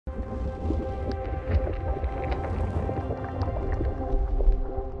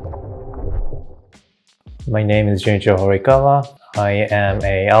My name is Junichiro Horikawa. I am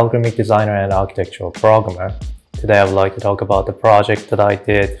an algorithmic designer and architectural programmer. Today I would like to talk about the project that I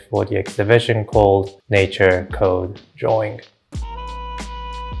did for the exhibition called Nature Code Drawing.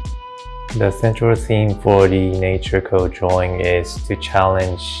 The central theme for the nature code drawing is to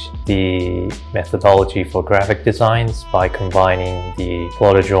challenge the methodology for graphic designs by combining the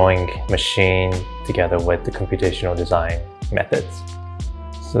plotter drawing machine together with the computational design methods.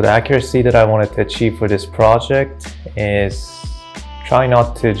 So the accuracy that I wanted to achieve for this project is try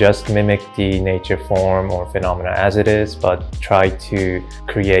not to just mimic the nature form or phenomena as it is, but try to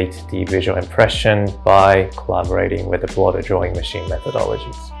create the visual impression by collaborating with the plotter drawing machine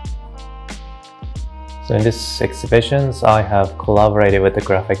methodologies. So in this exhibitions, I have collaborated with the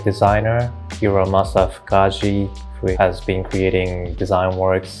graphic designer Hiromasa Fukaji, who has been creating design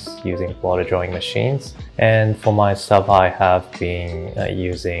works using plotter drawing machines. And for myself, I have been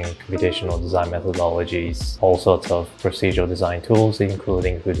using computational design methodologies, all sorts of procedural design tools,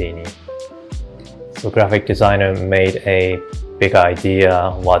 including Houdini. So graphic designer made a big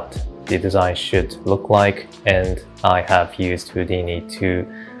idea what the design should look like, and I have used Houdini to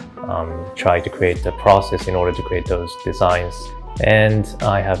try to create the process in order to create those designs. And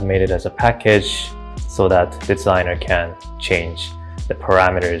I have made it as a package so that the designer can change the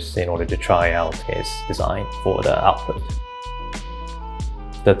parameters in order to try out his design for the output.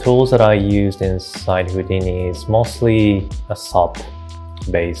 The tools that I used inside Houdini is mostly a SOP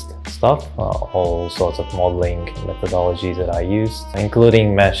based stuff, all sorts of modeling methodologies that I used,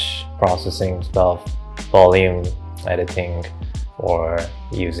 including mesh processing stuff, volume editing, or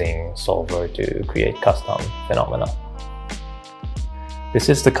using solver to create custom phenomena. This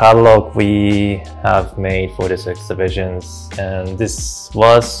is the catalog we have made for this exhibitions, and this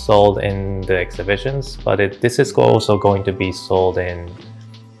was sold in the exhibitions, but this is also going to be sold in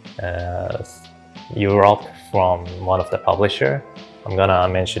Europe from one of the publisher. I'm gonna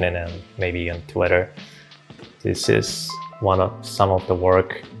mention it maybe on Twitter. This is some of the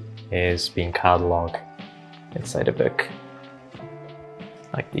work is being cataloged inside the book,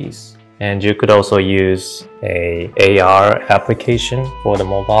 like these. And you could also use a AR application for the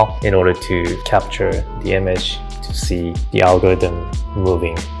mobile in order to capture the image to see the algorithm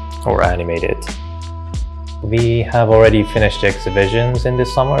moving or animated. We have already finished exhibitions in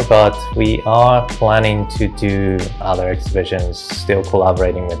this summer, but we are planning to do other exhibitions, still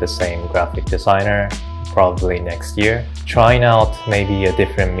collaborating with the same graphic designer, probably next year, trying out maybe a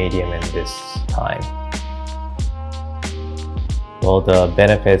different medium in this time. Well, the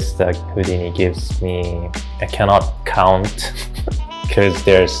benefits that Houdini gives me, I cannot count because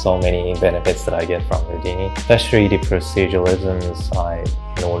there's so many benefits that I get from Houdini, especially the proceduralisms. I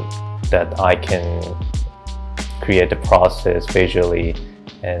know that I can create the process visually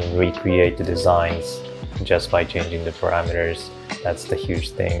and recreate the designs just by changing the parameters. That's the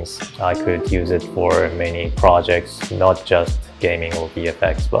huge things. I could use it for many projects, not just gaming or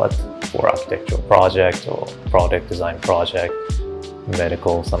VFX, but for architectural project or product design project,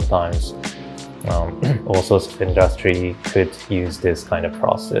 medical sometimes. All sorts of industry could use this kind of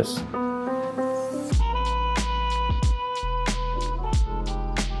process.